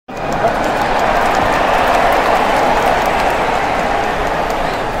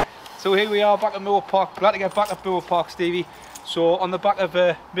we are back at Moore Park. Glad to get back at Moore Park, Stevie. So on the back of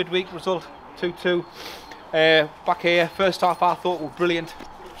a midweek result, 2-2. Back here, first half I thought were brilliant.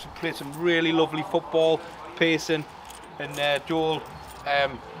 Played some really lovely football, Pearson and Josh,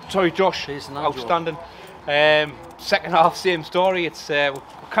 Pearson and outstanding. Second half, same story. It's we're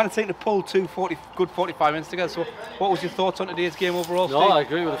kind of taking the pull good 45 minutes together. So, what was your thoughts on today's game overall, Steve? No, I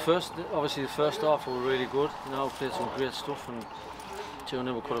agree with obviously the first half were really good. You know, played some great stuff, and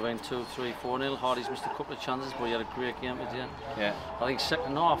 2-0 we could have been 2-3, 4-0. Hardy's missed a couple of chances, but he had a great game today. Yeah. I think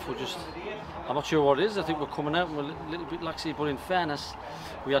second half we're just, I'm not sure what it is. I think we're coming out and we're a little bit laxy, but in fairness,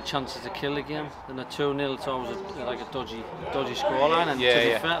 we had chances to kill the game. And the 2-0, it's always like a dodgy scoreline. And to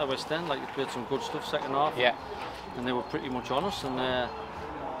be fair to West End, like they played some good stuff second half. Yeah. And they were pretty much on us and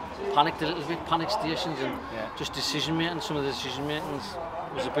panicked a little bit, panic stations and just decision making. Some of the decision making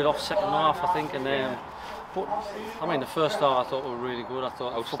was a bit off second half, I think. And but I mean, the first half I thought were really good. I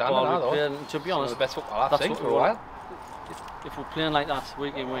thought football we played, and to be honest, the best football I've seen for a while. If we're playing like that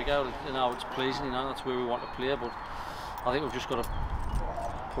week in, week out, you know, it's pleasing. You know, that's where we want to play. But I think we've just got to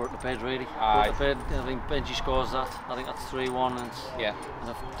put it to bed, really. Put it to bed. I think Benji scores that. I think that's 3-1, and it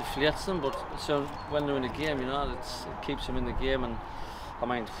deflates them. But so when they're in the game, you know, it keeps them in the game. And I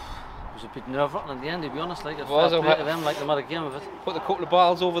mean, it was a bit nerve-wracking at the end, to be honest. Like, it was to them, like they had a game of it. Put a couple of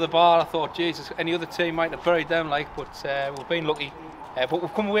balls over the bar. I thought, Jesus, any other team might have buried them. Like, but we've been lucky. But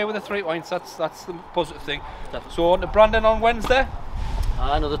we've come away with the 3 points. That's the positive thing. Definitely. So on to Brandon on Wednesday.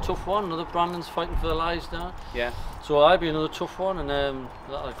 Another tough one. Another Brandon's fighting for their lives now. Yeah. So I'll be another tough one, and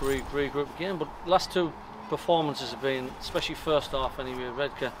that'll regroup again. But last 2 performances have been, especially first half anyway.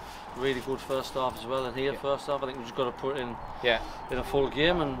 Redcar, really good first half as well, and here first half I think we've just got to put in a full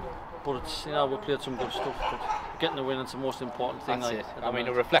game. But it's, you know, we played some good stuff. But getting the win is the most important thing. That's it. I mean,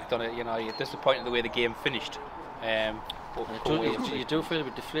 to reflect on it, you know, you're disappointed the way the game finished. You do feel a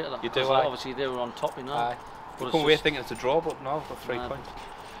bit deflated. You do. Obviously they were on top, you know. But come away thinking it's a draw, but no, we've got 3 points.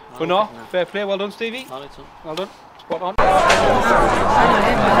 But no, fair play. Well done, Stevie. Well done. Spot on.